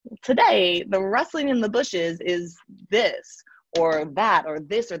today the rustling in the bushes is this or that or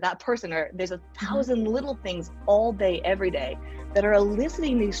this or that person, or there's 1,000 little things all day, every day that are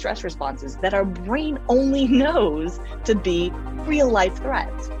eliciting these stress responses that our brain only knows to be real life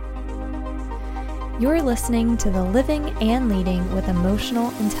threats. You're listening to the Living and Leading with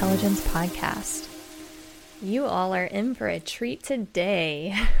Emotional Intelligence podcast. You all are in for a treat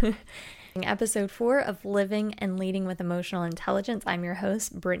today. Episode 4 of Living and Leading with Emotional Intelligence. I'm your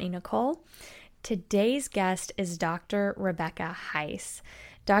host, Brittany Nicole. Today's guest is Dr. Rebecca Heiss.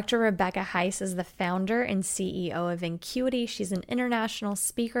 Dr. Rebecca Heiss is the founder and CEO of Incuity. She's an international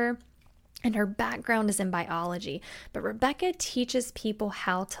speaker, and her background is in biology. But Rebecca teaches people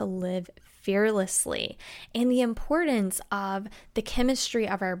how to live fearlessly and the importance of the chemistry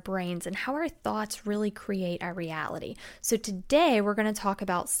of our brains and how our thoughts really create our reality. So today we're going to talk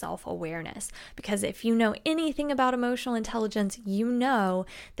about self-awareness, because if you know anything about emotional intelligence, you know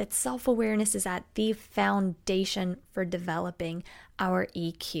that self-awareness is at the foundation for developing our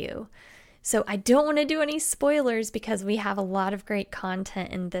EQ. So I don't want to do any spoilers because we have a lot of great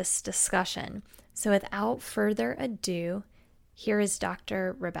content in this discussion. So without further ado, here is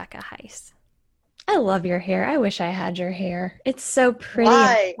Dr. Rebecca Heiss. I love your hair. I wish I had your hair. It's so pretty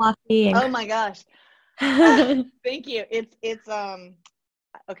and fluffy. And oh my gosh. Thank you. It's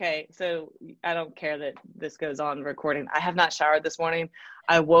okay. So I don't care that this goes on recording. I have not showered this morning.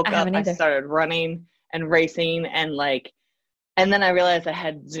 I woke up, I started running and racing and then I realized I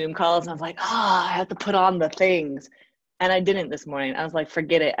had Zoom calls and I was like, I have to put on the things. And I didn't this morning. I was like,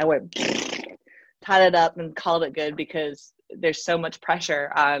 forget it. I went, tied it up and called it good because there's so much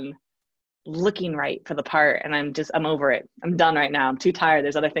pressure on looking right for the part. And I'm over it. I'm done right now. I'm too tired.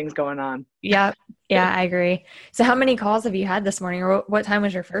 There's other things going on. Yep. Yeah, I agree. So how many calls have you had this morning, or what time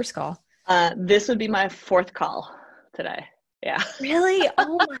was your first call? This would be my 4th call today. Yeah. Really?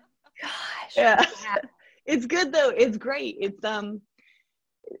 Oh my gosh. Yeah. It's good though. It's great. It's,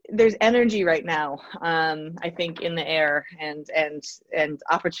 there's energy right now, I think, in the air and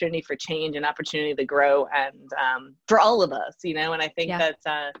opportunity for change and opportunity to grow and for all of us, and I think that's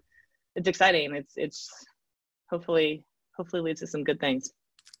it's exciting. It's hopefully leads to some good things.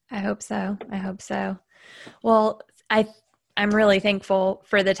 I hope so. Well, I'm really thankful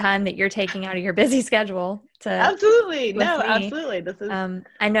for the time that you're taking out of your busy schedule to absolutely. This is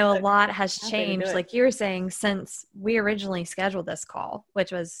I know a lot has changed, like you were saying, since we originally scheduled this call,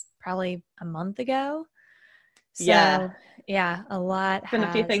 which was probably a month ago. So yeah, a lot. Been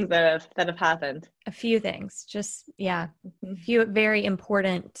a few things that have happened. A few things, just a few very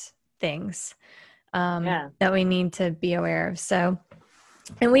important things that we need to be aware of. So,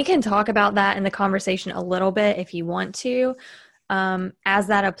 and we can talk about that in the conversation a little bit if you want to, as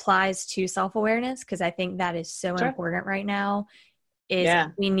that applies to self-awareness, because I think that is so important right now.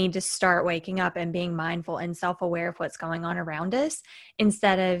 We need to start waking up and being mindful and self-aware of what's going on around us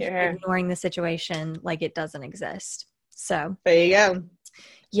instead of ignoring the situation like it doesn't exist. So there you go.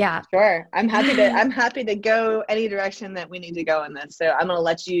 Yeah, sure. I'm happy to go any direction that we need to go in this. So I'm going to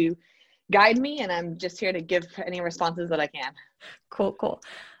let you guide me, and I'm just here to give any responses that I can. Cool.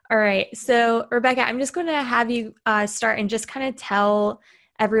 All right. So Rebecca, I'm just going to have you start and just kind of tell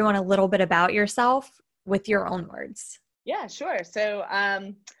everyone a little bit about yourself with your own words. Yeah, sure. So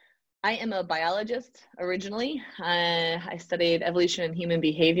I am a biologist originally. I studied evolution and human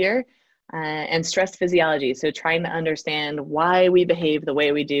behavior and stress physiology. So trying to understand why we behave the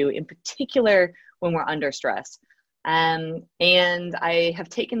way we do, in particular when we're under stress. And I have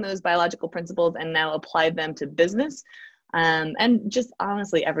taken those biological principles and now applied them to business and just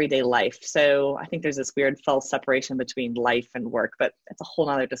honestly everyday life. So I think there's this weird false separation between life and work, but that's a whole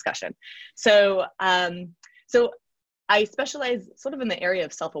nother discussion. So I specialize sort of in the area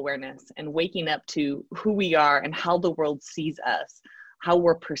of self-awareness and waking up to who we are and how the world sees us, how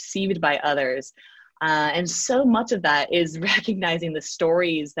we're perceived by others. And so much of that is recognizing the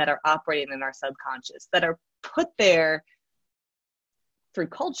stories that are operating in our subconscious, that are put there through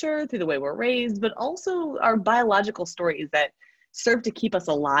culture, through the way we're raised, but also our biological stories that serve to keep us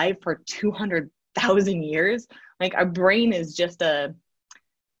alive for 200,000 years. Like our brain is just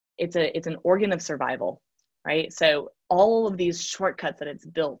it's an organ of survival, right? So all of these shortcuts that it's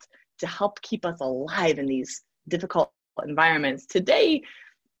built to help keep us alive in these difficult environments today,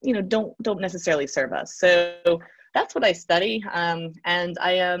 don't necessarily serve us. So that's what I study. And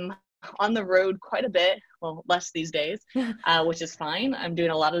I am on the road quite a bit, well, less these days, which is fine. I'm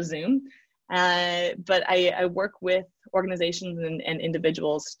doing a lot of Zoom, but I work with organizations and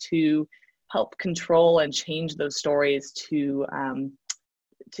individuals to help control and change those stories to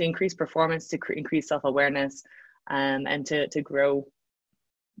increase performance, to increase self-awareness, and to grow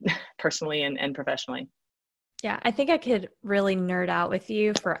personally and professionally. Yeah, I think I could really nerd out with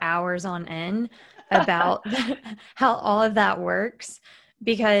you for hours on end about how all of that works,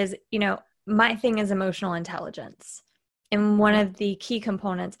 because, my thing is emotional intelligence. And one of the key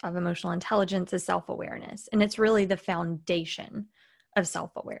components of emotional intelligence is self-awareness. And it's really the foundation of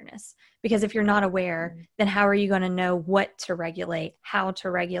self-awareness, because if you're not aware, then how are you going to know what to regulate, how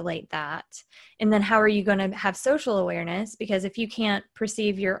to regulate that? And then how are you going to have social awareness? Because if you can't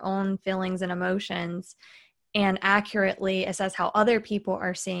perceive your own feelings and emotions and accurately assess how other people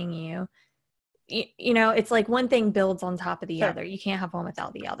are seeing you, it's like one thing builds on top of the other. You can't have one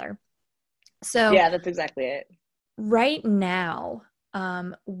without the other. So yeah, that's exactly it. Right now,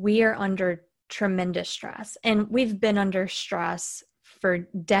 we are under tremendous stress, and we've been under stress for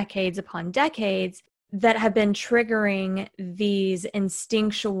decades upon decades that have been triggering these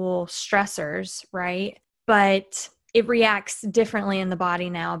instinctual stressors, right? But it reacts differently in the body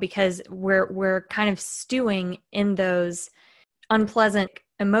now because we're kind of stewing in those unpleasant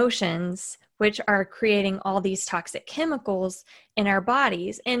emotions, which are creating all these toxic chemicals in our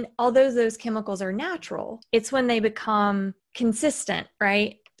bodies. And although those chemicals are natural, it's when they become consistent,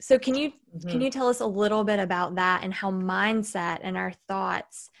 right? So can you tell us a little bit about that and how mindset and our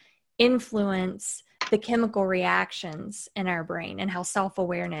thoughts influence the chemical reactions in our brain and how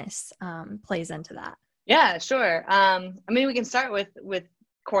self-awareness plays into that? Yeah, sure. We can start with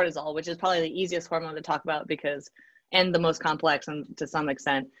cortisol, which is probably the easiest hormone to talk about and the most complex and to some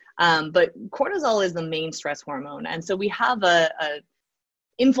extent. But cortisol is the main stress hormone. And so we have a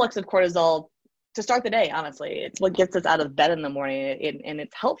influx of cortisol to start the day, honestly. It's what gets us out of bed in the morning, and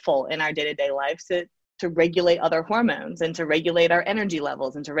it's helpful in our day-to-day lives to regulate other hormones and to regulate our energy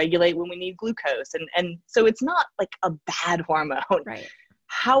levels and to regulate when we need glucose. And so it's not like a bad hormone. Right.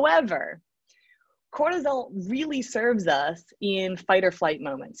 However, cortisol really serves us in fight or flight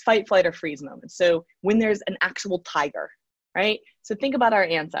moments, fight, flight, or freeze moments. So when there's an actual tiger, right? So think about our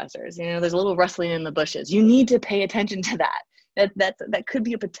ancestors. There's a little rustling in the bushes. You need to pay attention to that. That could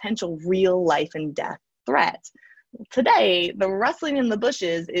be a potential real life and death threat. Today, the rustling in the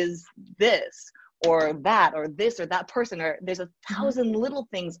bushes is this or that or this or that person, or there's 1,000 little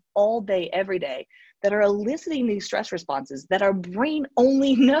things all day, every day that are eliciting these stress responses that our brain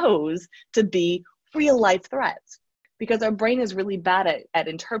only knows to be real life threats, because our brain is really bad at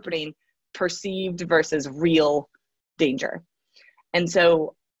interpreting perceived versus real danger. And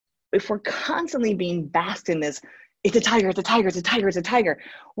so if we're constantly being basked in this, it's a tiger, it's a tiger, it's a tiger, it's a tiger,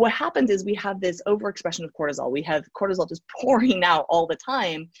 what happens is we have this overexpression of cortisol. We have cortisol just pouring out all the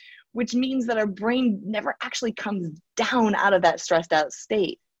time, which means that our brain never actually comes down out of that stressed out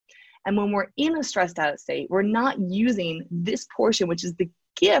state. And when we're in a stressed out state, we're not using this portion, which is the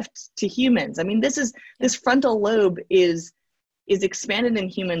gift to humans. This frontal lobe is expanded in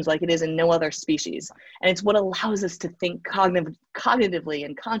humans like it is in no other species. And it's what allows us to think cognitively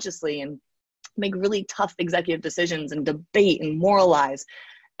and consciously and make really tough executive decisions and debate and moralize.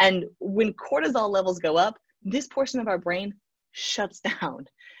 And when cortisol levels go up, this portion of our brain shuts down.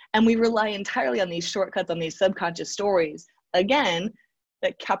 And we rely entirely on these shortcuts, on these subconscious stories, again,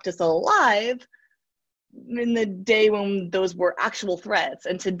 that kept us alive in the day when those were actual threats.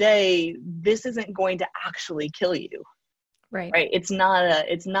 And today, this isn't going to actually kill you. Right. It's not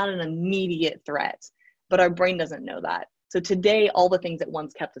an immediate threat, but our brain doesn't know that. So today, all the things that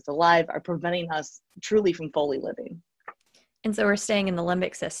once kept us alive are preventing us truly from fully living. And so we're staying in the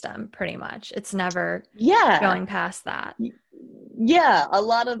limbic system pretty much. It's never going past that. Yeah, a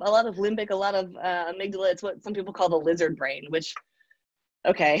lot of limbic, a lot of amygdala. It's what some people call the lizard brain, which,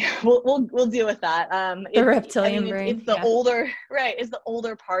 okay, we'll deal with that. The reptilian brain. It's the older, right? It's the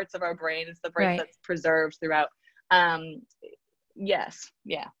older parts of our brain. It's the brain that's preserved throughout. Yes,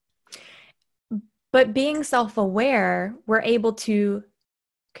 yeah. But being self-aware, we're able to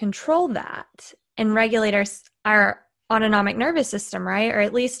control that and regulate our autonomic nervous system, right? Or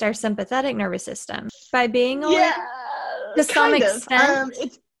at least our sympathetic nervous system by being aware. Yeah, to some extent.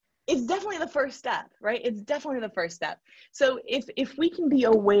 It's definitely the first step, right? It's definitely the first step. So if we can be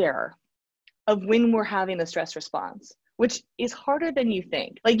aware of when we're having a stress response, which is harder than you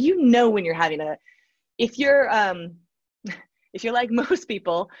think. Like, when you're having if you're like most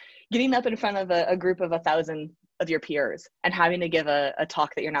people, getting up in front of a group of 1,000 of your peers and having to give a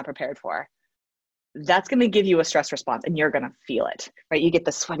talk that you're not prepared for, that's going to give you a stress response and you're going to feel it, right? You get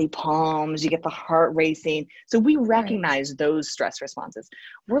the sweaty palms, you get the heart racing. So we recognize those stress responses.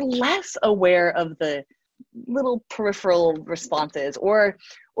 We're less aware of the little peripheral responses or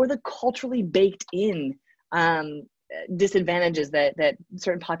the culturally baked in disadvantages that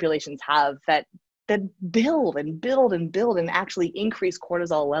certain populations have that build and build and build and actually increase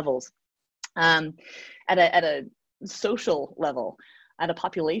cortisol levels at a social level, at a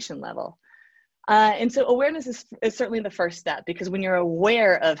population level. And so awareness is certainly the first step, because when you're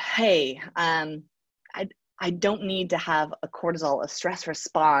aware of, hey, I don't need to have a cortisol, a stress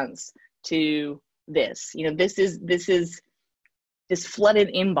response to this. This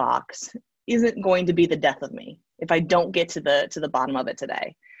flooded inbox isn't going to be the death of me if I don't get to the bottom of it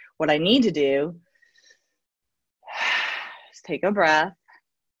today. What I need to do is take a breath,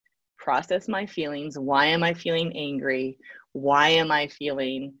 process my feelings. Why am I feeling angry? Why am I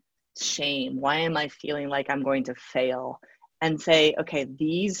feeling shame? Why am I feeling like I'm going to fail? And say, okay,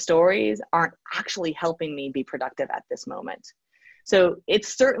 these stories aren't actually helping me be productive at this moment. So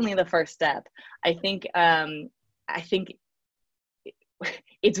it's certainly the first step. I think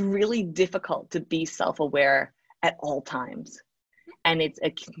it's really difficult to be self-aware at all times. And it's a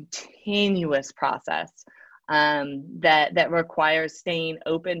continuous process that requires staying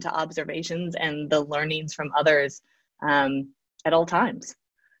open to observations and the learnings from others at all times.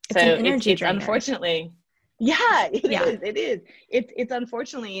 It's so an energy it's unfortunately, yeah, it is. It's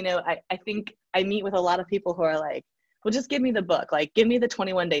unfortunately, I think I meet with a lot of people who are like, well, just give me the book, like give me the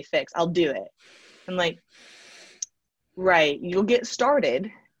 21-day fix, I'll do it. I'm like, right, you'll get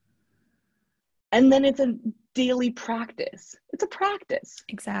started. And then it's a daily practice. It's a practice.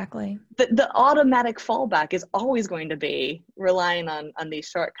 Exactly. The automatic fallback is always going to be relying on these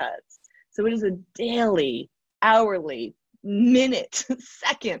shortcuts. So it is a daily, hourly, minute,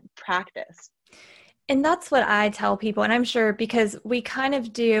 second practice. And that's what I tell people. And I'm sure because we kind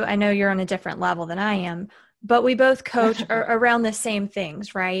of do, I know you're on a different level than I am, but we both coach around the same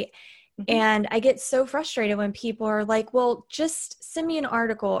things, right? Mm-hmm. And I get so frustrated when people are like, well, just send me an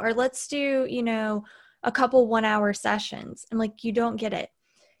article or let's do, a couple 1-hour sessions. I'm like, you don't get it.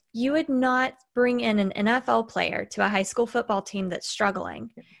 You would not bring in an NFL player to a high school football team that's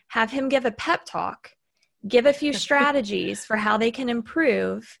struggling, have him give a pep talk, give a few strategies for how they can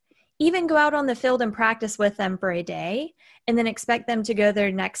improve, even go out on the field and practice with them for a day, and then expect them to go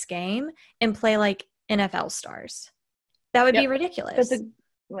their next game and play like NFL stars. That would be ridiculous.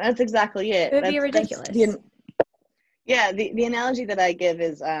 That's exactly it. It would be ridiculous. The analogy that I give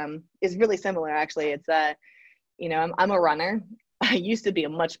is really similar, actually. It's I'm a runner. I used to be a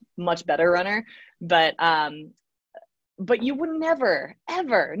much better runner, but you would never,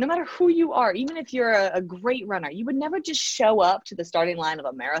 ever, no matter who you are, even if you're a great runner, you would never just show up to the starting line of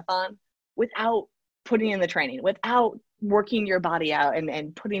a marathon without putting in the training, without working your body out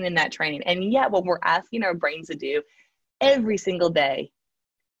and putting in that training. And yet what we're asking our brains to do every single day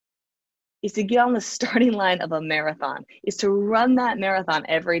is to get on the starting line of a marathon, is to run that marathon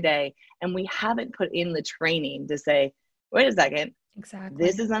every day. And we haven't put in the training to say, wait a second, exactly,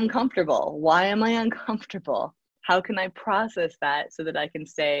 this is uncomfortable. Why am I uncomfortable? How can I process that so that I can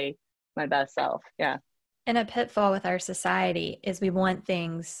stay my best self? Yeah. And a pitfall with our society is we want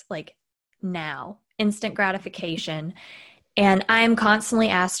things like now, instant gratification. And I'm constantly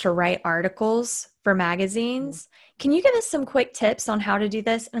asked to write articles for magazines. Can you give us some quick tips on how to do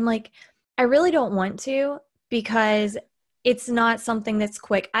this? And I'm like, I really don't want to, because it's not something that's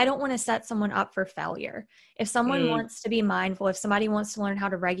quick. I don't want to set someone up for failure. If someone wants to be mindful, if somebody wants to learn how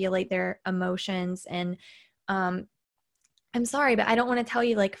to regulate their emotions, and I'm sorry, but I don't want to tell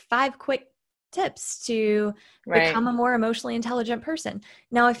you like 5 quick tips to become a more emotionally intelligent person.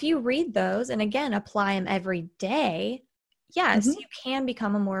 Now, if you read those and again, apply them every day, yes, you can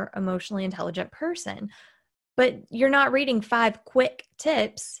become a more emotionally intelligent person, but you're not reading 5 quick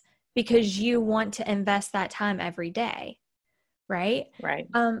tips because you want to invest that time every day. Right.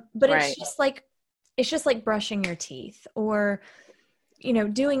 But it's just like brushing your teeth or,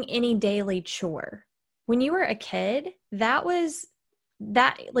 doing any daily chore. When you were a kid,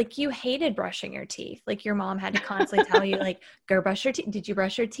 like you hated brushing your teeth. Like your mom had to constantly tell you like, go brush your teeth. Did you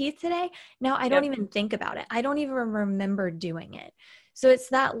brush your teeth today? Now I don't even think about it. I don't even remember doing it. So it's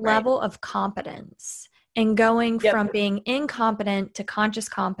that level of competence and going from being incompetent to conscious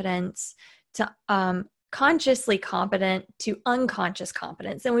competence to consciously competent to unconscious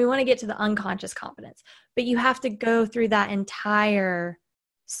competence. And we want to get to the unconscious competence, but you have to go through that entire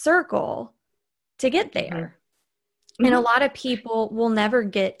circle to get there. And a lot of people will never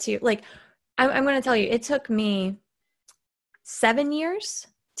get to, like, I'm going to tell you, it took me 7 years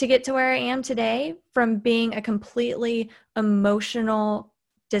to get to where I am today, from being a completely emotional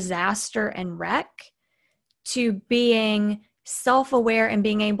disaster and wreck to being self-aware and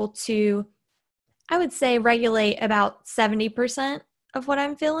being able to, I would say, regulate about 70% of what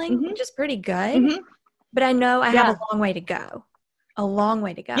I'm feeling, which is pretty good. But I know I have a long way to go. a long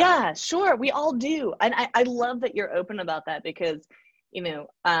way to go. Yeah, sure. We all do. And I love that you're open about that because,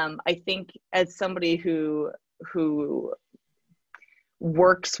 I think as somebody who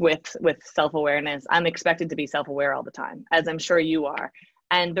works with self-awareness, I'm expected to be self-aware all the time, as I'm sure you are.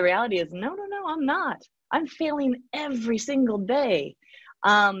 And the reality is, no, I'm not. I'm failing every single day.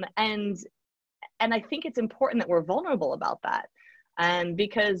 And I think it's important that we're vulnerable about that.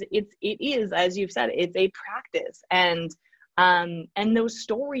 Because it is, as you've said, it's a practice. And those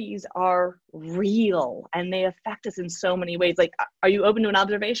stories are real and they affect us in so many ways. Like, are you open to an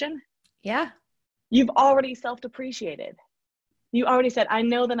observation? Yeah. You've already self-depreciated. You already said, I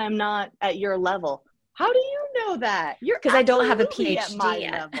know that I'm not at your level. How do you know that? You're because I don't have a PhD at my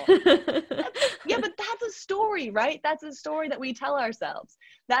yet. level. Yeah, but that's a story, right? That's a story that we tell ourselves.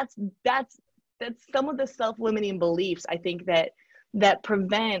 That's some of the self-limiting beliefs, I think, that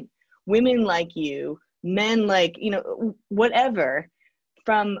prevent women like you, men like, whatever,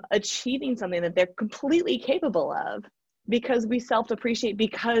 from achieving something that they're completely capable of, because we self-depreciate,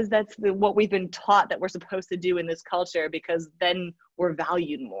 because that's what we've been taught that we're supposed to do in this culture, because then we're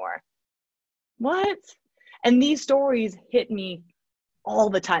valued more. What? And these stories hit me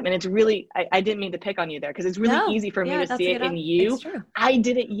all the time. And it's really, I didn't mean to pick on you there, because it's really easy for me to see it in you. I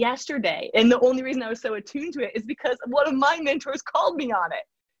did it yesterday. And the only reason I was so attuned to it is because one of my mentors called me on it.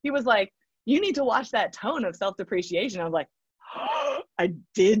 He was like, you need to watch that tone of self-depreciation. I was like, oh, I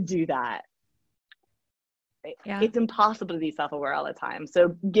did do that. Yeah. It's impossible to be self-aware all the time.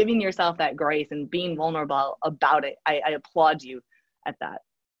 So giving yourself that grace and being vulnerable about it, I applaud you at that.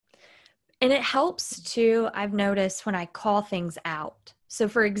 And it helps too, I've noticed, when I call things out. So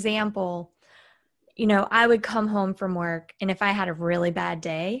for example, I would come home from work, and if I had a really bad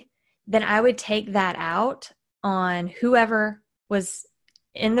day, then I would take that out on whoever was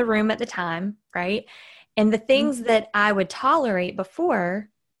in the room at the time, right? And the things that I would tolerate before,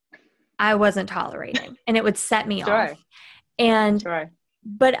 I wasn't tolerating, and it would set me off. And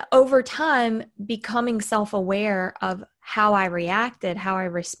but over time, becoming self-aware of how I reacted, how I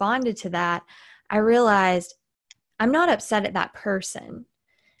responded to that, I realized I'm not upset at that person.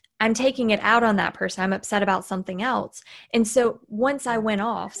 I'm taking it out on that person. I'm upset about something else. And so once I went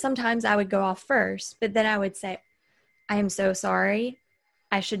off, sometimes I would go off first, but then I would say, I am so sorry.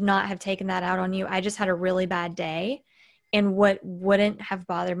 I should not have taken that out on you. I just had a really bad day. And what wouldn't have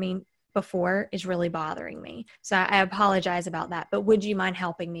bothered me before is really bothering me. So I apologize about that. But would you mind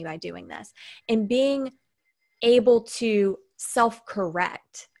helping me by doing this? And being able to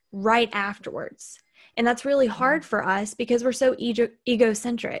self-correct right afterwards. And that's really hard for us because we're so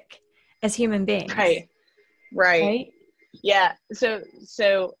egocentric as human beings. Right. Yeah. So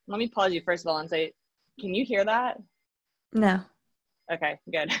let me pause you first of all and say, can you hear that? No. Okay,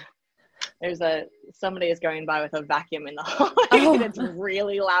 good. There's somebody is going by with a vacuum in the hallway and it's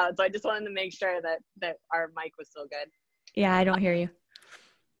really loud. So I just wanted to make sure that our mic was still good. Yeah, I don't hear you.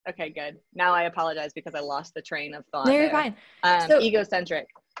 Okay, good. Now I apologize because I lost the train of thought. No, you're fine. Egocentric.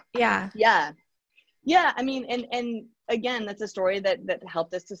 Yeah. I mean, and again, that's a story that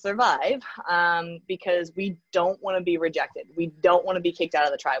helped us to survive, because we don't want to be rejected. We don't want to be kicked out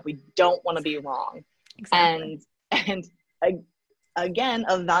of the tribe. We don't want to be wrong. Exactly. And again,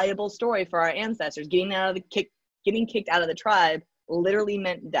 a valuable story for our ancestors. Getting kicked out of the tribe literally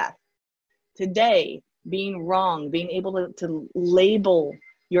meant death. Today, being wrong, being able to label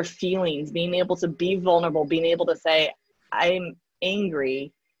your feelings, being able to be vulnerable, being able to say, I'm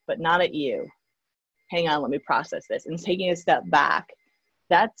angry, but not at you. Hang on, let me process this. And taking a step back,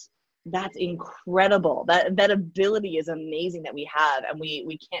 that's incredible. That ability is amazing that we have, and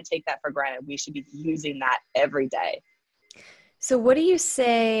we can't take that for granted. We should be using that every day. So what do you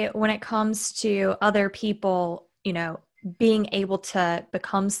say when it comes to other people, being able to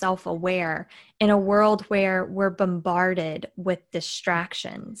become self-aware in a world where we're bombarded with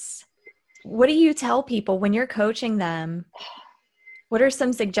distractions? What do you tell people when you're coaching them? What are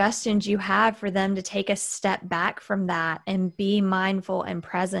some suggestions you have for them to take a step back from that and be mindful and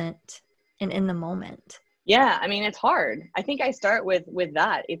present and in the moment? Yeah, I mean, it's hard. I think I start with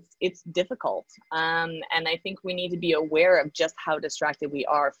that. It's difficult. And I think we need to be aware of just how distracted we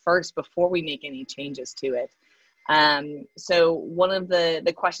are first before we make any changes to it. So one of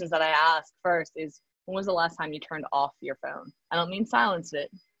the questions that I ask first is, when was the last time you turned off your phone? I don't mean silenced it.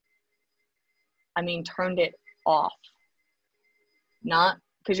 I mean, turned it off. Not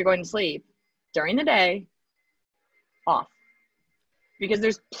because you're going to sleep. During the day, off. Because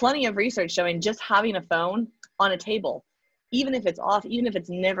there's plenty of research showing just having a phone on a table, even if it's off, even if it's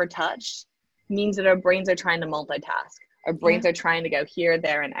never touched, means that our brains are trying to multitask. Our brains are trying to go here,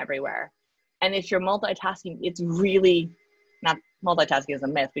 there, and everywhere. And if you're multitasking, it's really Now, multitasking is a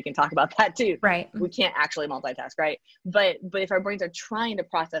myth. We can talk about that too. Right. We can't actually multitask, right? But if our brains are trying to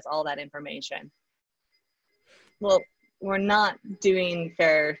process all that information, well, we're not doing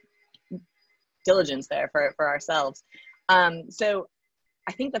fair diligence there for ourselves. So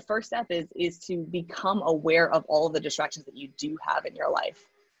I think the first step is to become aware of all of the distractions that you do have in your life.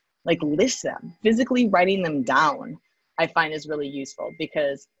 Like, list them. Physically writing them down, I find, is really useful,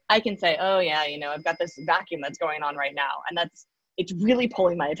 because I can say, oh yeah, I've got this vacuum that's going on right now, and it's really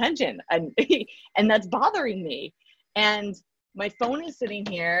pulling my attention, and and that's bothering me. And my phone is sitting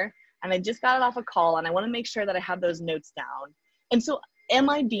here, and I just got it off a call, and I want to make sure that I have those notes down. And so,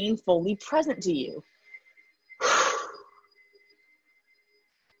 am I being fully present to you?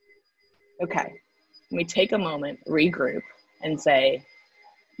 Okay, let me take a moment, regroup, and say,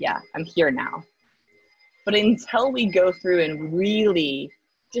 yeah, I'm here now. But until we go through and really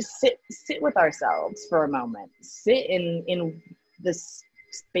just sit with ourselves for a moment, sit in this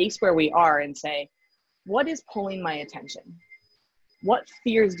space where we are and say, what is pulling my attention? What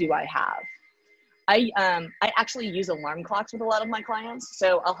fears do I have? I actually use alarm clocks with a lot of my clients.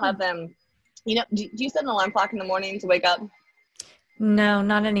 So I'll have them, do you set an alarm clock in the morning to wake up? No,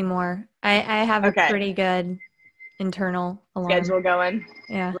 not anymore. I have a pretty good internal alarm schedule going.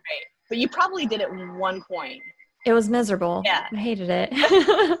 Yeah. Right. But you probably did at one point. It was miserable. Yeah. I hated it.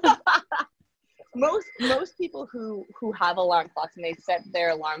 Most people who have alarm clocks and they set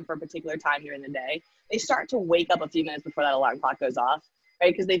their alarm for a particular time during the day, they start to wake up a few minutes before that alarm clock goes off,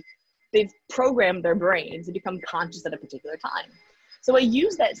 right? Because they've programmed their brains to become conscious at a particular time. So I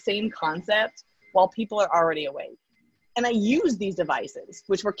use that same concept while people are already awake. And I use these devices,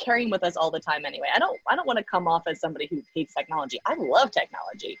 which we're carrying with us all the time anyway. I don't want to come off as somebody who hates technology. I love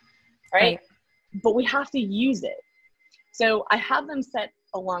technology, right? But we have to use it. So I have them set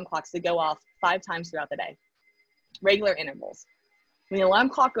alarm clocks to go off 5 times throughout the day, regular intervals. When the alarm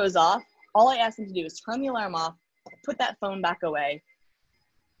clock goes off, all I ask them to do is turn the alarm off, put that phone back away,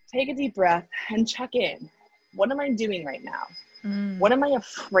 take a deep breath, and check in. What am I doing right now? What am I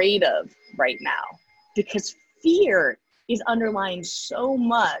afraid of right now? Because fear is underlying so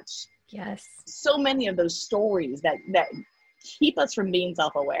much. Yes. So many of those stories that keep us from being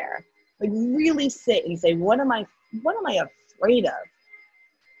self-aware. Like, really sit and say, what am I afraid of?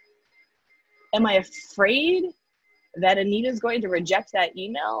 Am I afraid that Anita's going to reject that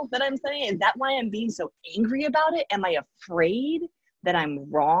email that I'm sending? Is that why I'm being so angry about it? Am I afraid that I'm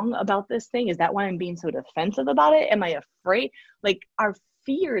wrong about this thing? Is that why I'm being so defensive about it? Am I afraid? Like, our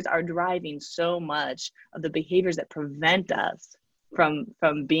fears are driving so much of the behaviors that prevent us from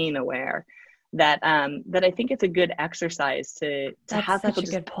being aware that I think it's a good exercise to have people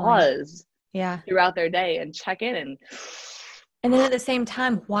just pause throughout their day and check in. And then at the same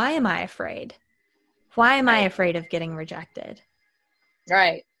time, why am I afraid? Why am I afraid of getting rejected?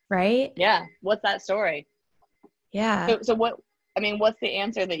 Right. Right? Yeah. What's that story? Yeah. So what's the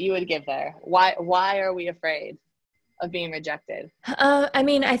answer that you would give there? Why are we afraid of being rejected?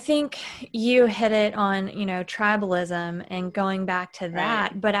 I think you hit it on, tribalism and going back to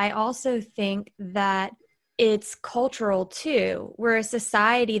that. Right. But I also think that it's cultural too. We're a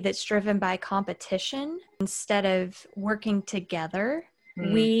society that's driven by competition instead of working together.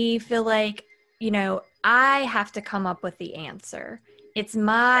 We feel like, I have to come up with the answer. It's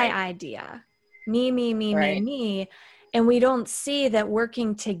my idea. Me. And we don't see that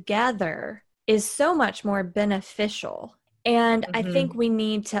working together is so much more beneficial. And I think we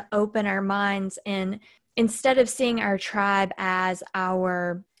need to open our minds, and instead of seeing our tribe as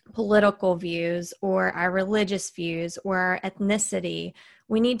our political views or our religious views or our ethnicity,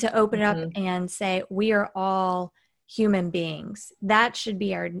 we need to open up and say, we are all human beings. That should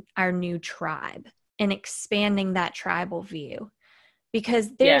be our new tribe, and expanding that tribal view,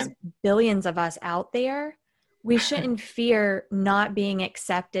 because there's billions of us out there. We shouldn't fear not being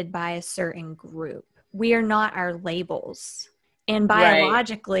accepted by a certain group. We are not our labels. And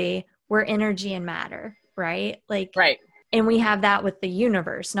biologically, we're energy and matter, right? And we have that with the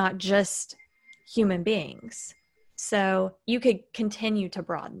universe, not just human beings. So you could continue to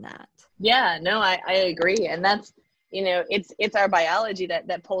broaden that. Yeah, no, I agree. And that's, it's our biology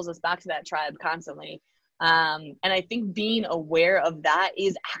that pulls us back to that tribe constantly. And I think being aware of that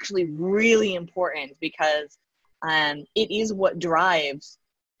is actually really important, because it is what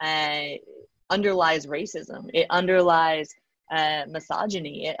underlies racism. It underlies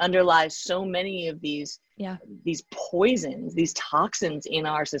misogyny. It underlies so many of these poisons, these toxins in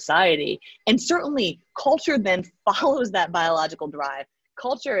our society. And certainly culture then follows that biological drive.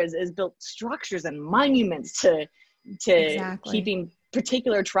 Culture is built structures and monuments to keeping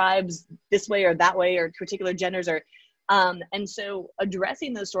particular tribes this way or that way, or particular genders, or And so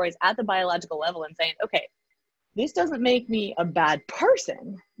addressing those stories at the biological level and saying, okay, this doesn't make me a bad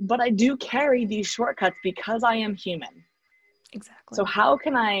person, but I do carry these shortcuts because I am human. Exactly. So how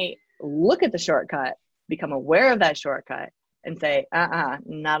can I look at the shortcut, become aware of that shortcut, and say,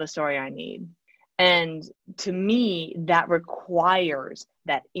 not a story I need. And to me, that requires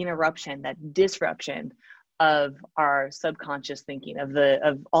that interruption, that disruption of our subconscious thinking,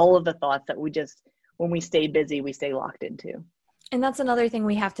 of all of the thoughts that we just, when we stay busy, we stay locked into. And that's another thing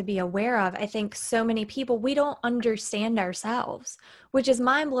we have to be aware of. I think so many people, we don't understand ourselves, which is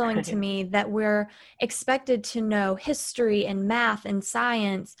mind-blowing to me, that we're expected to know history and math and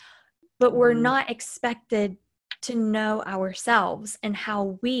science, but we're not expected to know ourselves and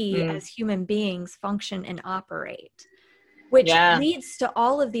how we as human beings function and operate, which leads to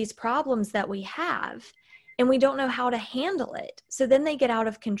all of these problems that we have, and we don't know how to handle it. So then they get out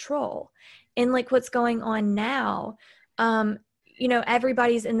of control. And like what's going on now,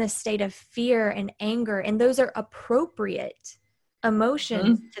 everybody's in this state of fear and anger, and those are appropriate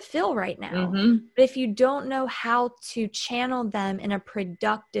emotions to feel right now. But if you don't know how to channel them in a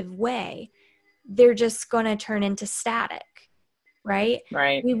productive way, they're just going to turn into static, right?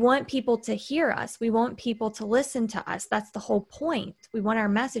 Right. We want people to hear us. We want people to listen to us. That's the whole point. We want our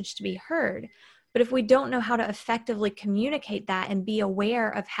message to be heard. But if we don't know how to effectively communicate that and be aware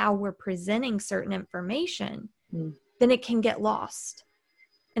of how we're presenting certain information, then it can get lost.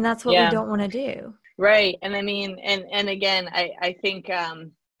 And that's what we don't want to do. Right. And I mean, and again, I think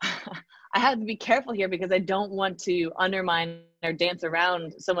I have to be careful here because I don't want to undermine or dance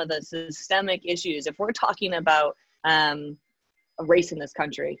around some of the systemic issues. If we're talking about race in this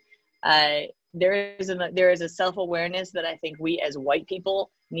country, there is a self-awareness that I think we as white people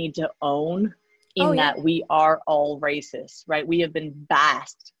need to own that we are all racist, right? We have been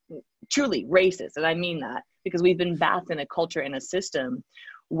bathed, truly racist. And I mean that because we've been bathed in a culture and a system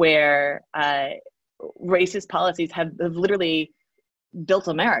where racist policies have literally built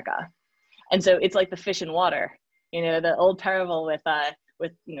America. And so it's like the fish in water, the old parable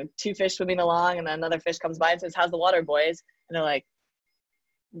with two fish swimming along and another fish comes by and says, "How's the water, boys?" And they're like,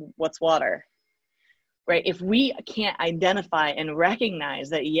 "What's water?" Right? If we can't identify and recognize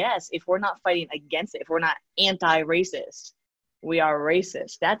that, yes, if we're not fighting against it, if we're not anti-racist, we are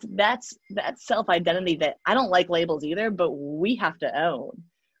racist. That's self-identity that I don't like labels either, but we have to own.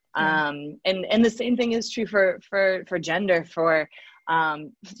 And the same thing is true for gender, for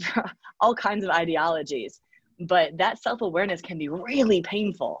all kinds of ideologies. But that self-awareness can be really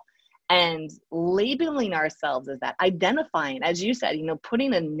painful. And labeling ourselves as that, identifying, as you said,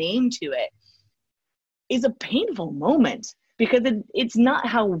 putting a name to it is a painful moment because it's not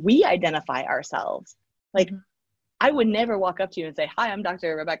how we identify ourselves. Like, I would never walk up to you and say, "Hi, I'm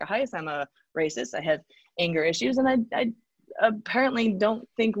Dr. Rebecca Heiss. I'm a racist. I have anger issues. And I apparently don't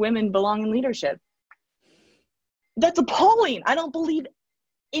think women belong in leadership." That's appalling. I don't believe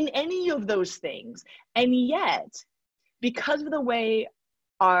in any of those things. And yet, because of the way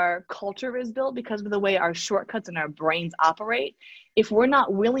our culture is built, because of the way our shortcuts and our brains operate, if we're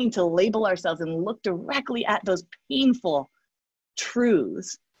not willing to label ourselves and look directly at those painful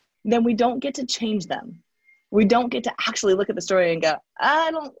truths, then we don't get to change them. We don't get to actually look at the story and go, "I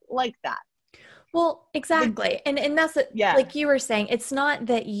don't like that." Well, exactly. And that's like you were saying, it's not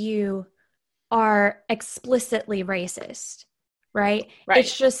that you are explicitly racist, right?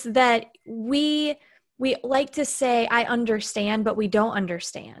 It's just that we like to say, "I understand," but we don't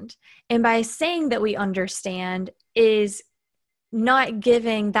understand. And by saying that we understand is not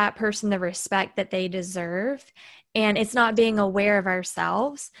giving that person the respect that they deserve. And it's not being aware of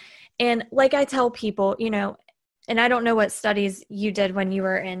ourselves. And like I tell people, and I don't know what studies you did when you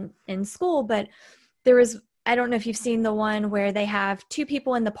were in school, but there was, I don't know if you've seen the one where they have two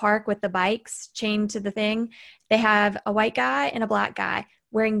people in the park with the bikes chained to the thing. They have a white guy and a black guy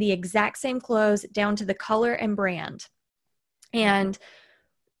wearing the exact same clothes down to the color and brand. And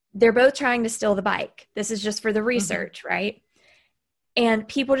they're both trying to steal the bike. This is just for the research, right? And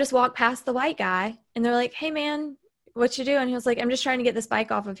people just walk past the white guy and they're like, "Hey man, what you doing?" He was like, "I'm just trying to get this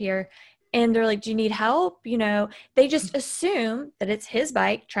bike off of here." And they're like, "Do you need help?" They just assume that it's his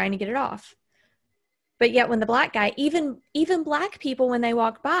bike trying to get it off. But yet when the black guy, even black people, when they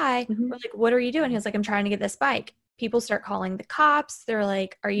walk by, were like, "What are you doing?" He was like, "I'm trying to get this bike." People start calling the cops. They're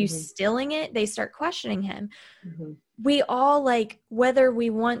like, "Are you stealing it?" They start questioning him. We all, like, whether we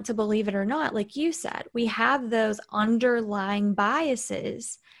want to believe it or not, like you said, we have those underlying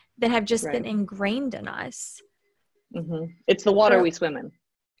biases that have just been ingrained in us. It's the water we swim in.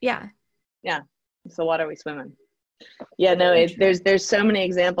 Yeah. It's the water we swim in. Yeah, no, there's so many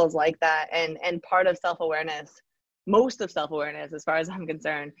examples like that. And part of self-awareness most of self-awareness, as far as I'm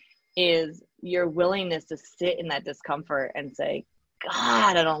concerned, is your willingness to sit in that discomfort and say,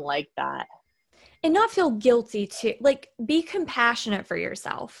 God, I don't like that. And not feel guilty too. Like, be compassionate for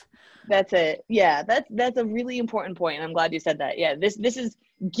yourself. That's it. Yeah, that's a really important point. And I'm glad you said that. Yeah, this is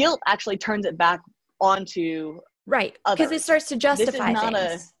guilt actually turns it back onto right, because it starts to justify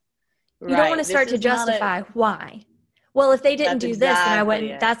things. You don't want to start to justify why. Well, if they didn't do this, then I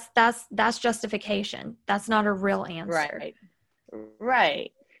wouldn't. That's justification. That's not a real answer.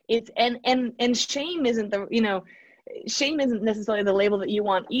 Right. It's and shame isn't shame isn't necessarily the label that you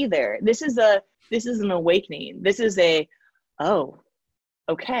want either. This is an awakening. This is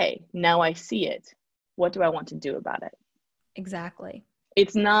okay, now I see it. What do I want to do about it? Exactly.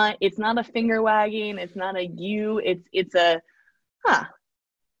 It's not a finger wagging. It's not a you. It's a,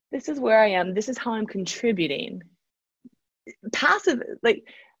 this is where I am. This is how I'm contributing. Passive, like,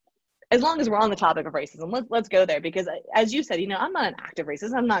 as long as we're on the topic of racism, let's go there, because as you said, I'm not an active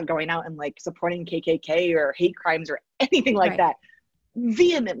racist. I'm not going out and like supporting KKK or hate crimes or anything like that.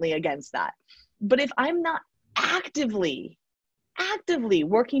 Vehemently against that. But if I'm not actively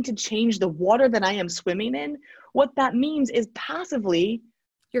working to change the water that I am swimming in, what that means is passively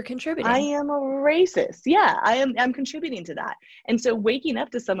you're contributing. I am a racist. Yeah, I'm contributing to that. And so waking up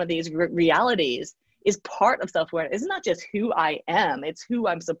to some of these realities is part of self-awareness. It's not just who I am, it's who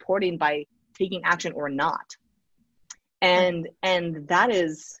I'm supporting by taking action or not. And that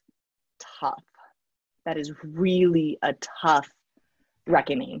is tough. That is really a tough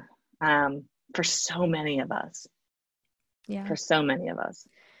reckoning for so many of us. Yeah. For so many of us.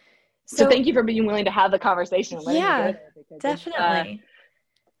 So thank you for being willing to have the conversation. Yeah, definitely.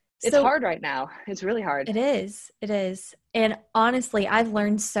 It's hard right now. It's really hard. It is. And honestly, I've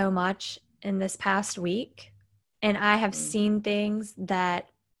learned so much in this past week, and I have seen things that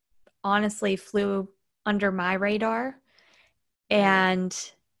honestly flew under my radar, and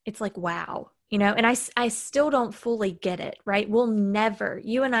it's like, wow, and I still don't fully get it, right?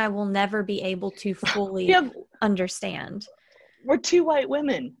 You and I will never be able to fully understand. We're two white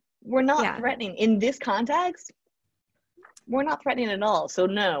women. We're not threatening in this context. We're not threatening at all. So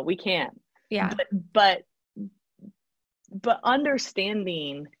no, we can't. Yeah. But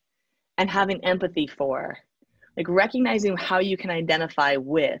understanding and having empathy for, like, recognizing how you can identify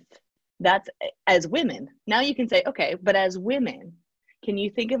with, that's as women. Now you can say, okay, but as women, can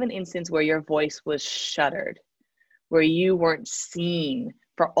you think of an instance where your voice was shuttered, where you weren't seen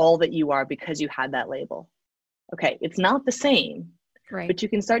for all that you are because you had that label? Okay, it's not the same, right? But you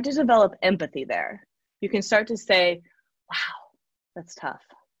can start to develop empathy there. You can start to say, wow, that's tough.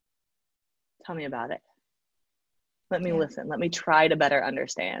 Tell me about it. Let me listen. Let me try to better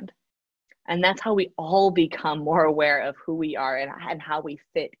understand. And that's how we all become more aware of who we are and how we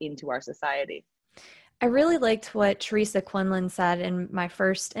fit into our society. I really liked what Teresa Quinlan said in my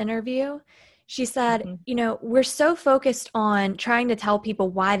first interview. She said, we're so focused on trying to tell people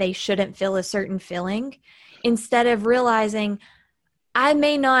why they shouldn't feel a certain feeling, instead of realizing I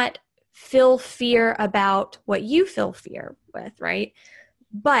may not feel fear about what you feel fear with, right?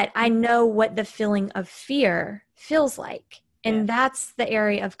 But I know what the feeling of fear feels like. And that's the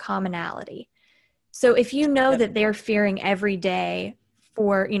area of commonality. So if you know that they're fearing every day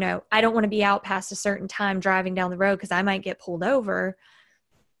for, I don't want to be out past a certain time driving down the road because I might get pulled over.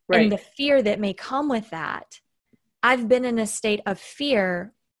 Right. And the fear that may come with that, I've been in a state of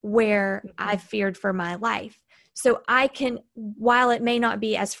fear where I've feared for my life. So I can, while it may not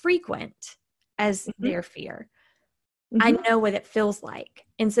be as frequent as their fear, I know what it feels like.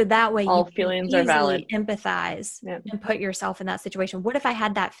 And so that way all you feelings can are valid. Empathize and put yourself in that situation. What if I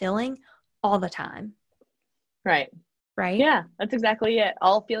had that feeling all the time? Right. Yeah, that's exactly it.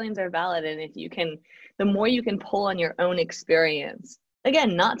 All feelings are valid. And if you can, the more you can pull on your own experience,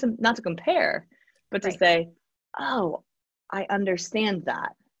 again, not to compare, but to say, oh, I understand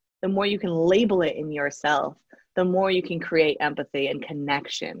that. The more you can label it in yourself, the more you can create empathy and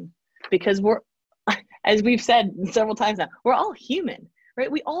connection. Because we're, as we've said several times now, we're all human,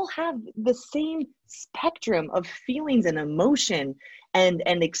 right? We all have the same spectrum of feelings and emotion and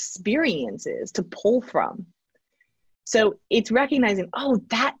experiences to pull from. So it's recognizing,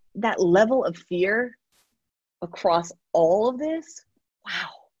 that level of fear across all of this, wow,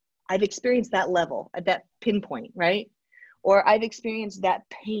 I've experienced that level at that pinpoint, right? Or I've experienced that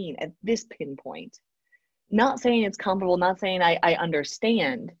pain at this pinpoint. Not saying it's comparable, not saying I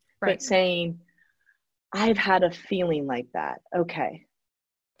understand, but saying, I've had a feeling like that. Okay.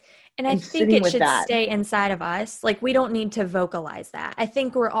 And I think it should stay inside of us. Like, we don't need to vocalize that. I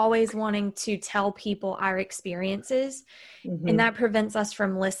think we're always wanting to tell people our experiences, and that prevents us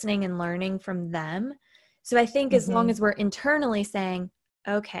from listening and learning from them. So I think as long as we're internally saying,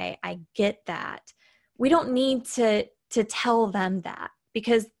 okay, I get that, we don't need to tell them that,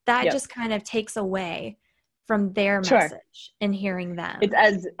 because that just kind of takes away from their message and hearing them.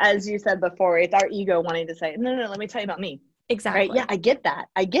 It's as you said before, it's our ego wanting to say, no, let me tell you about me. Exactly. Right? Yeah, I get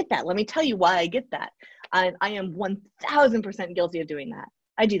that. Let me tell you why I get that. I am 1000% guilty of doing that.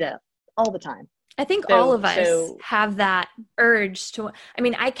 I do that all the time. I think all of us have that urge to, I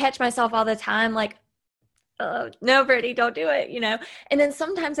mean, I catch myself all the time, like, oh, no, Brittany, don't do it, and then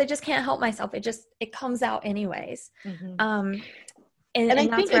sometimes I just can't help myself. It comes out anyways. And I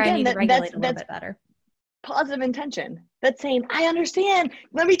that's think, where I need to regulate a little bit better. Positive intention. That's saying, I understand.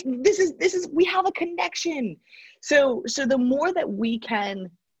 This is, we have a connection. So the more that we can,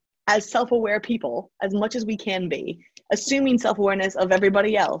 as self-aware people, as much as we can be, assuming self-awareness of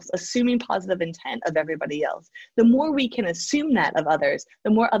everybody else, assuming positive intent of everybody else, the more we can assume that of others, the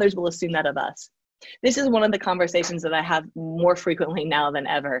more others will assume that of us. This is one of the conversations that I have more frequently now than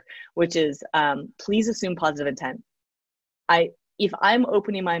ever, which is, please assume positive intent. If I'm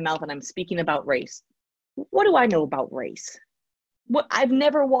opening my mouth and I'm speaking about race, what do I know about race? I've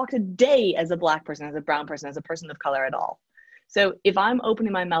never walked a day as a Black person, as a brown person, as a person of color at all. So if I'm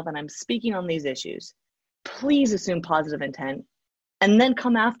opening my mouth and I'm speaking on these issues, please assume positive intent and then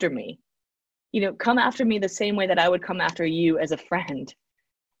come after me. Come after me the same way that I would come after you as a friend,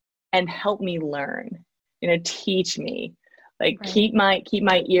 and help me learn, teach me, keep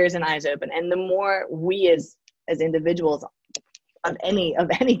my ears and eyes open. And the more we as individuals of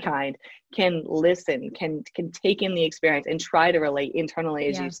any kind can listen, can take in the experience and try to relate internally,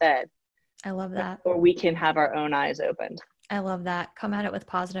 as you said. I love that. Or we can have our own eyes opened. I love that. Come at it with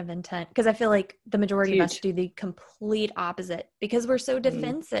positive intent, because I feel like the majority of us do the complete opposite, because we're so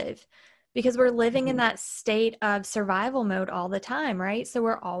defensive, because we're living in that state of survival mode all the time, right? So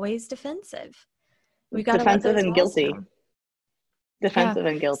we're always defensive. We've got defensive and guilty. Defensive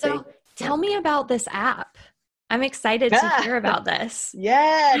and guilty. So tell me about this app. I'm excited to hear about this.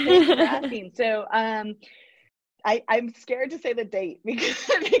 Yeah, thanks for asking. So I'm scared to say the date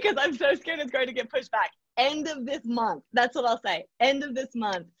because I'm so scared it's going to get pushed back. End of this month. That's what I'll say. End of this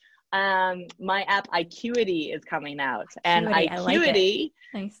month. My app IQity is coming out. And IQity,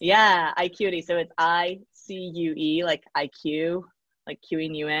 nice. Yeah, IQity. So it's ICUE, like IQ, like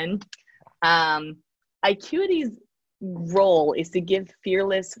queuing you in. IQity's role is to give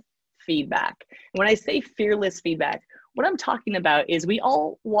fearless feedback. When I say fearless feedback, what I'm talking about is we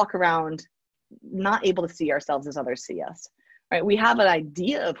all walk around not able to see ourselves as others see us, right? We have an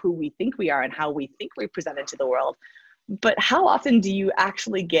idea of who we think we are and how we think we're presented to the world. But how often do you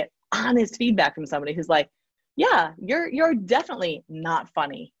actually get honest feedback from somebody who's like, yeah, you're definitely not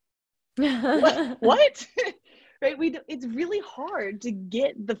funny. What? Right? It's really hard to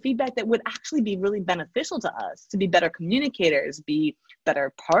get the feedback that would actually be really beneficial to us, to be better communicators, be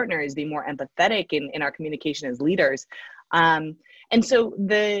better partners, be more empathetic in our communication as leaders. And so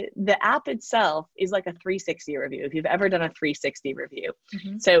the app itself is like a 360 review, if you've ever done a 360 review.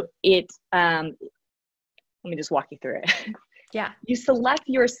 So let me just walk you through it. Yeah. You select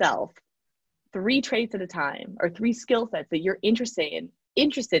yourself 3 traits at a time, or 3 skill sets that you're interested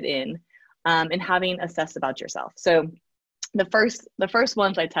in and having assessed about yourself. So the first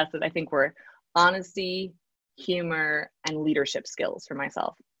ones I tested, I think, were honesty, humor, and leadership skills for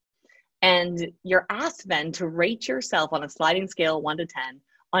myself. And you're asked then to rate yourself on a sliding scale 1 to 10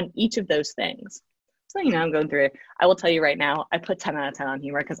 on each of those things. So, I'm going through it. I will tell you right now, I put 10 out of 10 on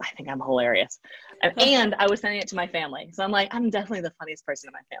humor because I think I'm hilarious. And I was sending it to my family. So I'm like, I'm definitely the funniest person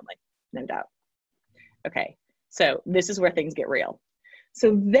in my family. No doubt. Okay. So this is where things get real.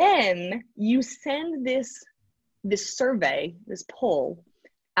 So then you send this survey, this poll,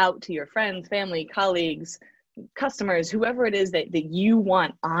 out to your friends, family, colleagues, customers, whoever it is that you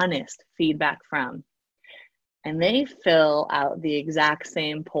want honest feedback from. And they fill out the exact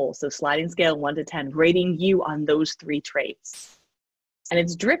same poll. So sliding scale 1 to 10, rating you on those 3 traits. And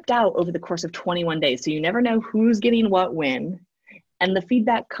it's dripped out over the course of 21 days. So you never know who's getting what when. And the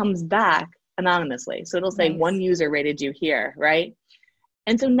feedback comes back anonymously. So it'll say nice. 1 user rated you here, right?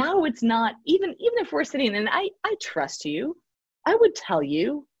 And so now it's not, even if we're sitting, and I trust you, I would tell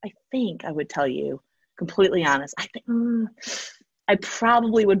you, completely honest, I think I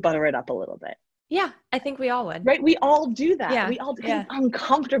probably would butter it up a little bit. Yeah, I think we all would. Right? We all do that. Yeah. We all do. Yeah. It's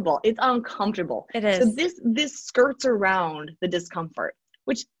uncomfortable. It's uncomfortable. It is. So this skirts around the discomfort,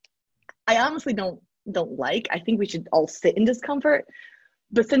 which I honestly don't like. I think we should all sit in discomfort.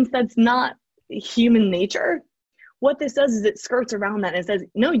 But since that's not human nature, what this does is it skirts around that and it says,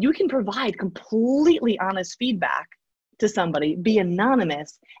 no, you can provide completely honest feedback to somebody, be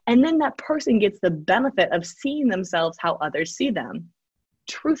anonymous, and then that person gets the benefit of seeing themselves how others see them,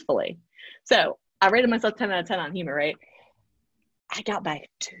 truthfully. So I rated myself 10 out of 10 on humor, right? I got back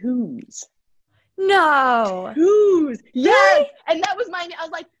 2s. No. 2s. Yes. Really? And that was I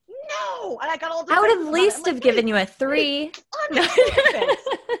was like, no. And I got all I would have at least have given you a 3.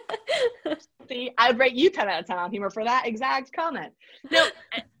 See, I'd rate you 10 out of 10 on humor for that exact comment. No,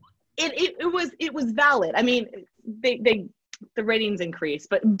 it was valid. I mean, the ratings increased,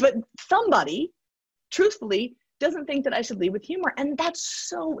 but somebody, truthfully, doesn't think that I should lead with humor, and that's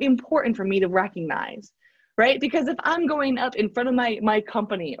so important for me to recognize, right? Because if I'm going up in front of my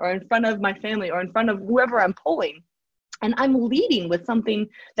company, or in front of my family, or in front of whoever I'm pulling, and I'm leading with something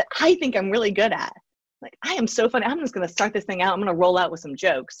that I think I'm really good at, like, I am so funny, I'm just going to start this thing out, I'm going to roll out with some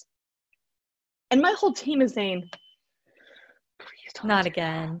jokes, and my whole team is saying, please don't. Not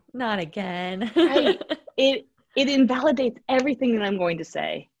again. Not again. Right. It invalidates everything that I'm going to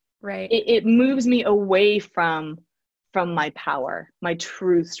say. Right. It moves me away from my power, my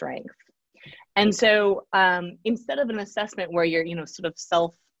true strength. And so instead of an assessment where you're, sort of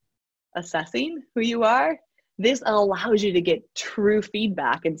self-assessing who you are, this allows you to get true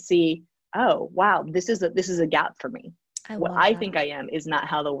feedback and see, oh, wow, this is a gap for me. What I think I am is not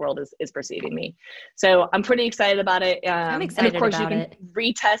how the world is perceiving me. So I'm pretty excited about it. I'm excited and of course about you can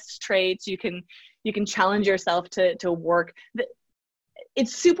retest traits. You can challenge yourself to work.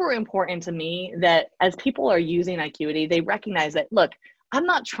 It's super important to me that as people are using IQity, they recognize that, look, I'm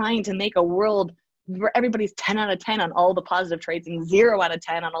not trying to make a world where everybody's 10 out of 10 on all the positive traits and 0 out of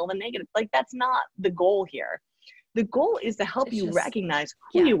 10 on all the negative. Like, that's not the goal here. The goal is to help you recognize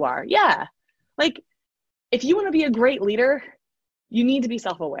who you are. Yeah. Like, if you want to be a great leader, you need to be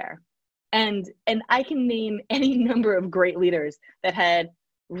self-aware. And I can name any number of great leaders that had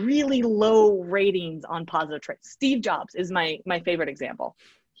really low ratings on positive traits. Steve Jobs is my favorite example.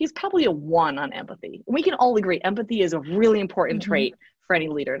 He's probably a 1 on empathy. We can all agree empathy is a really important trait for any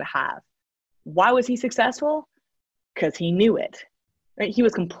leader to have. Why was he successful? Because he knew it. Right? He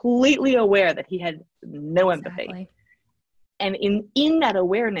was completely aware that he had no empathy. Exactly. And in that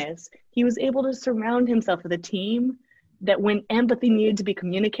awareness, he was able to surround himself with a team that when empathy needed to be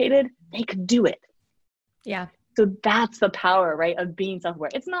communicated, they could do it. Yeah. So that's the power, right, of being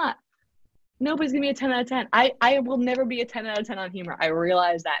self-aware. It's not, nobody's going to be a 10 out of 10. I will never be a 10 out of 10 on humor. I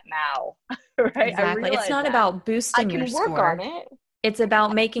realize that now, right? Exactly. It's not about boosting your score. I can work on it. It's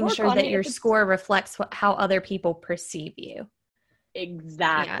about making sure that your score reflects how other people perceive you.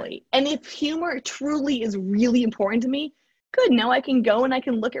 Exactly. Yeah. And if humor truly is really important to me, good. Now I can go and I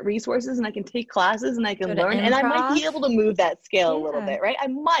can look at resources and I can take classes and I can learn and I might be able to move that scale a little bit, right? I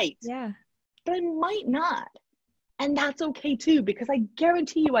might. Yeah. But I might not. And that's okay too, because I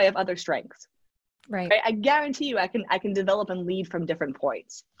guarantee you I have other strengths. Right. I guarantee you I can develop and lead from different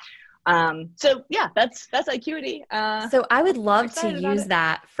points. So yeah, that's IQity. So I would love to use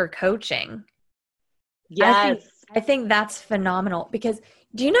that for coaching. Yes. I think that's phenomenal, because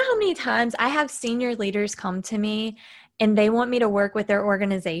do you know how many times I have senior leaders come to me and they want me to work with their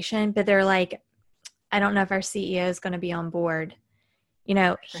organization, but they're like, I don't know if our CEO is going to be on board.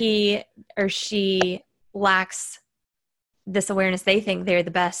 He or she lacks this awareness. They think they're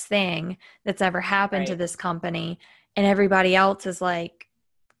the best thing that's ever happened to this company. And everybody else is like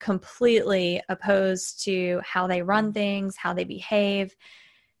completely opposed to how they run things, how they behave.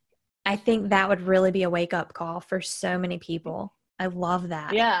 I think that would really be a wake-up call for so many people. I love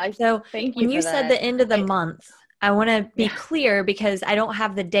that. Yeah. So thank you. When you said the end of the month, I want to be clear because I don't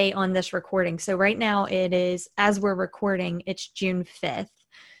have the date on this recording. So right now it is, as we're recording, it's June 5th.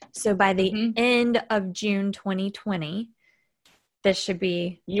 So by the end of June 2020, this should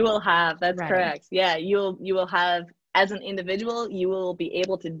be You will have, that's ready. Correct. Yeah, you will have, as an individual, you will be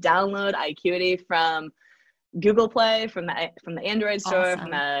able to download IQity from Google Play, from the Android store,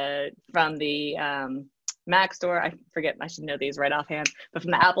 from the Mac store. I forget, I should know these right offhand, but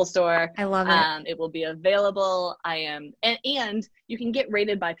from the Apple store. I love it. It will be available. And you can get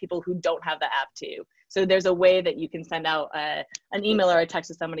rated by people who don't have the app too. So there's a way that you can send out an email or a text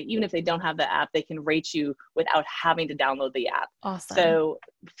to somebody, even if they don't have the app, they can rate you without having to download the app. Awesome. So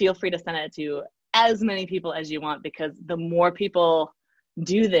feel free to send it to as many people as you want, because the more people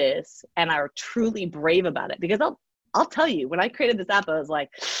do this and are truly brave about it, because I'll tell you, when I created this app, I was like,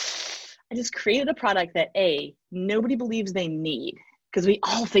 I just created a product that nobody believes they need, because we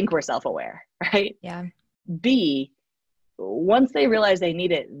all think we're self-aware, right? Yeah. B, once they realize they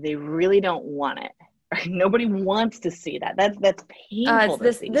need it, they really don't want it. Right? Nobody wants to see that. That's painful.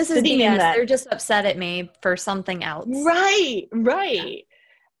 This is BS. They're just upset at me for something else. Right. Yeah.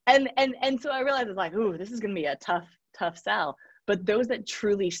 And so I realized, it's like, ooh, this is going to be a tough tough sell. But those that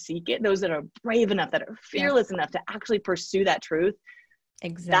truly seek it, those that are brave enough, that are fearless enough to actually pursue that truth,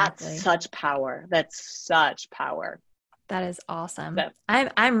 exactly. That's such power. That's such power. That is awesome. So,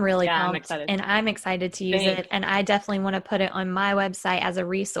 I'm really pumped, I'm excited. And I'm excited to use it. And I definitely want to put it on my website as a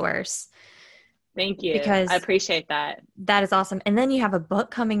resource. Thank you. Because I appreciate that. That is awesome. And then you have a book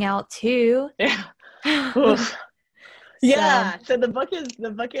coming out too. Yeah. Yeah. So the book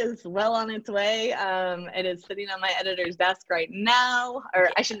is well on its way. It is sitting on my editor's desk right now, or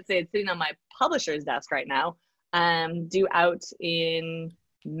I shouldn't say it's sitting on my publisher's desk right now. Due out in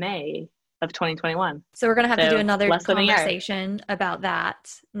May of 2021. So we're going to have to do another conversation about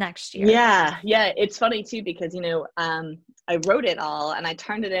that next year. Yeah. It's funny too, because, I wrote it all and I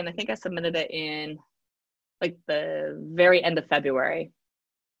turned it in. I think I submitted it in like the very end of February.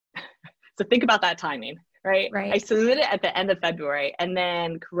 So think about that timing, right? I submitted it at the end of February, and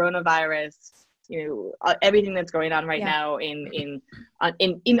then coronavirus, everything that's going on right now in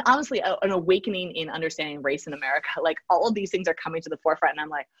honestly an awakening in understanding race in America. Like all of these things are coming to the forefront, and I'm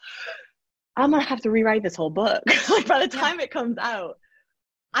like, I'm gonna have to rewrite this whole book. Like by the time it comes out,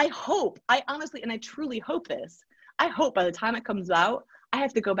 I honestly and I truly hope this. I hope by the time it comes out, I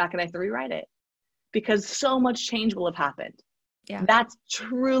have to go back and I have to rewrite it, because so much change will have happened. Yeah, that's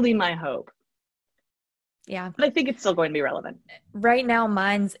truly my hope. Yeah. But I think it's still going to be relevant. Right now,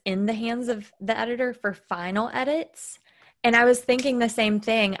 mine's in the hands of the editor for final edits. And I was thinking the same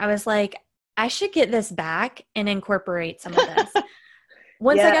thing. I was like, I should get this back and incorporate some of this.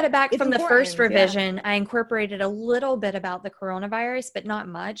 Once I got it back from the first revision, I incorporated a little bit about the coronavirus, but not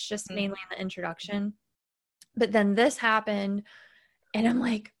much, just mainly in the introduction. But then this happened, and I'm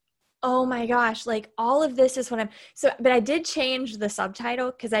like, oh my gosh, like all of this is what but I did change the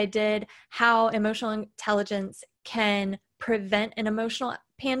subtitle, because I did how emotional intelligence can prevent an emotional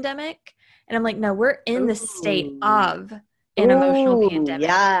pandemic. And I'm like, no, we're in the state of an emotional pandemic.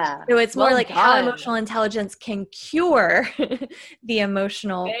 Yeah. So it's more like how emotional intelligence can cure the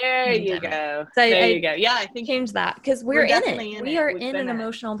emotional pandemic. You go. So there you go. Yeah, I think change that, because we're in it. We are in an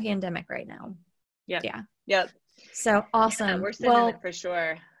emotional pandemic right now. Yeah. So awesome. Yeah, we're sitting in it for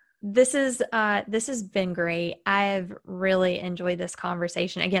sure. This has been great. I've really enjoyed this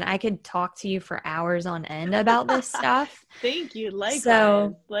conversation. Again, I could talk to you for hours on end about this stuff. Thank you.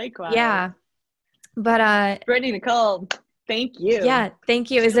 Likewise. Yeah. But Brittany Nicole, thank you. Yeah, thank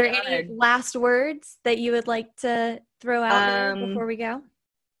you. Is there any last words that you would like to throw out there before we go?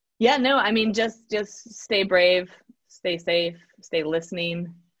 Yeah, no, I mean, just stay brave, stay safe, stay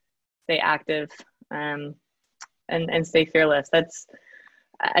listening, stay active, and stay fearless.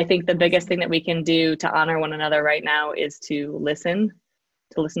 I think the biggest thing that we can do to honor one another right now is to listen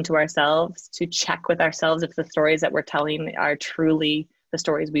to ourselves, to check with ourselves if the stories that we're telling are truly the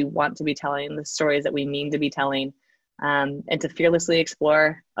stories we want to be telling, the stories that we mean to be telling, and to fearlessly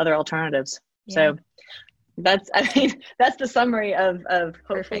explore other alternatives. Yeah. So that's the summary of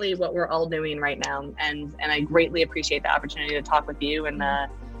hopefully what we're all doing right now. And I greatly appreciate the opportunity to talk with you and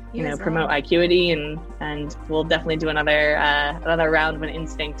promote IQity, and we'll definitely do another round When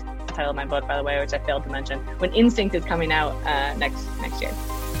Instinct, the title of my book, by the way, which I failed to mention. When Instinct is coming out next year.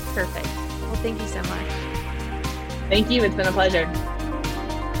 Perfect. Well, thank you so much. Thank you. It's been a pleasure.